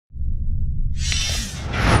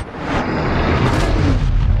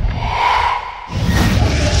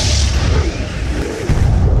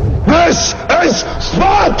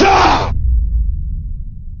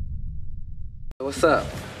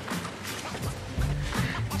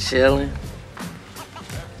Chilling.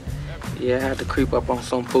 Yeah, I had to creep up on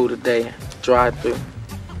some food today. Drive through.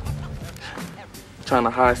 Trying to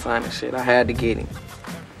hide sign and shit. I had to get him.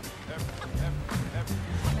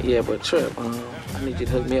 Yeah, but Trip, I need you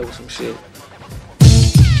to hook me up with some shit.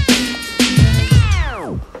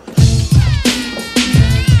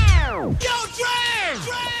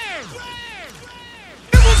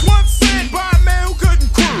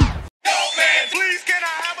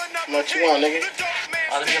 How much you want, nigga?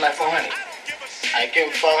 I'll give you like 400. I give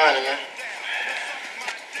him 400, man.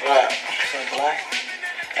 Right. So black.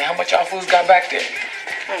 And how much y'all fools got back there?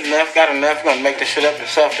 Enough, got enough. We're gonna make this shit up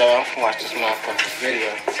yourself, though. I'm gonna watch this motherfucking video.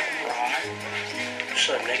 Alright. What's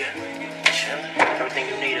up, nigga? Chillin'. Everything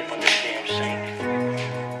you need up on this damn sink.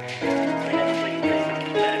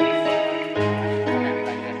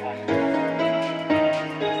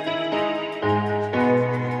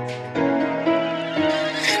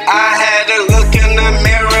 I had to look in the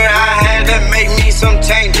mirror, I had to make me some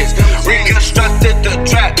changes. Reconstructed the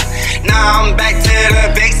trap. Now I'm back to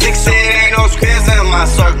the basics. It ain't no squares in my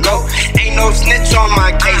circle. Ain't no snitch on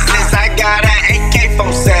my cases. I got an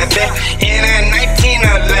AK-47 in a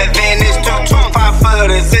 1911. It's 225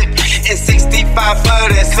 for the zip and 65 for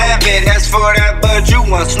the 7. That's for that bud you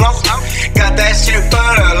want slow. Got that shit for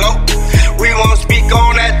the low. We won't speak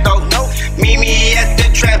on that though. Meet me at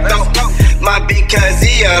the trap though. My big cuz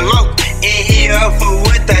he a low, and he a fool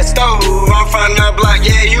with that stove. I'm from the block,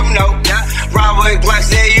 yeah, you know. Ride with Glocks,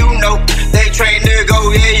 yeah, you know. They train to go,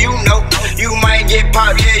 yeah, you know. You might get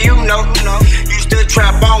popped, yeah, you know. Used to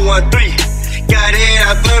trap on 1-3, got it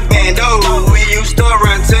out the bando. We used to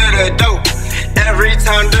run to the dope every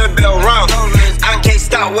time the bell rung. I can't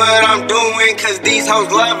stop what I'm doing, cause these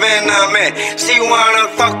hoes loving a man. She wanna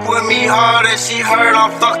fuck with me harder, she heard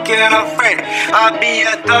I'm fucking a friend. I'll be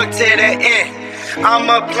a thug to the end, I'm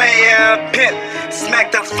a player, a pimp.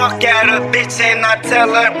 Smack the fuck out of bitch and I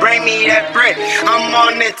tell her bring me that bread. I'm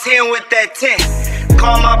on the 10 with that 10.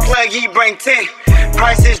 Call my plug, he bring 10.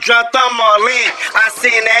 Prices dropped, I'm all in. I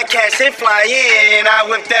send that cash and fly in. I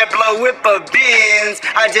whip that blow whip a Bandz.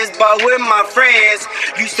 I just bought with my friends.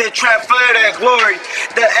 Used to trap for that glory.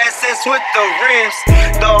 The SS with the rims.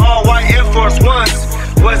 The all white Air Force Ones.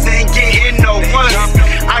 Wasn't getting no ones.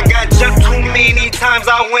 I got jumped too many times.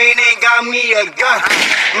 I went and got me a gun.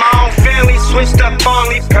 My own family switched up on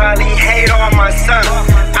me. Probably hate on my son.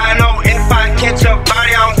 I know if I catch a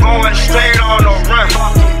body, I'm going straight on the run.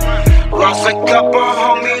 Lost a couple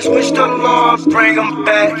homies, wish the Lord bring them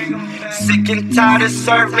back. Sick and tired of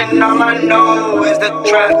serving, all I know is the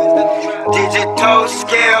trap. Digital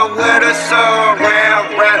scale with a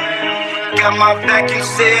surround rap. Got my vacuum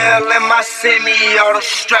seal and my semi-auto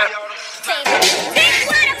strap.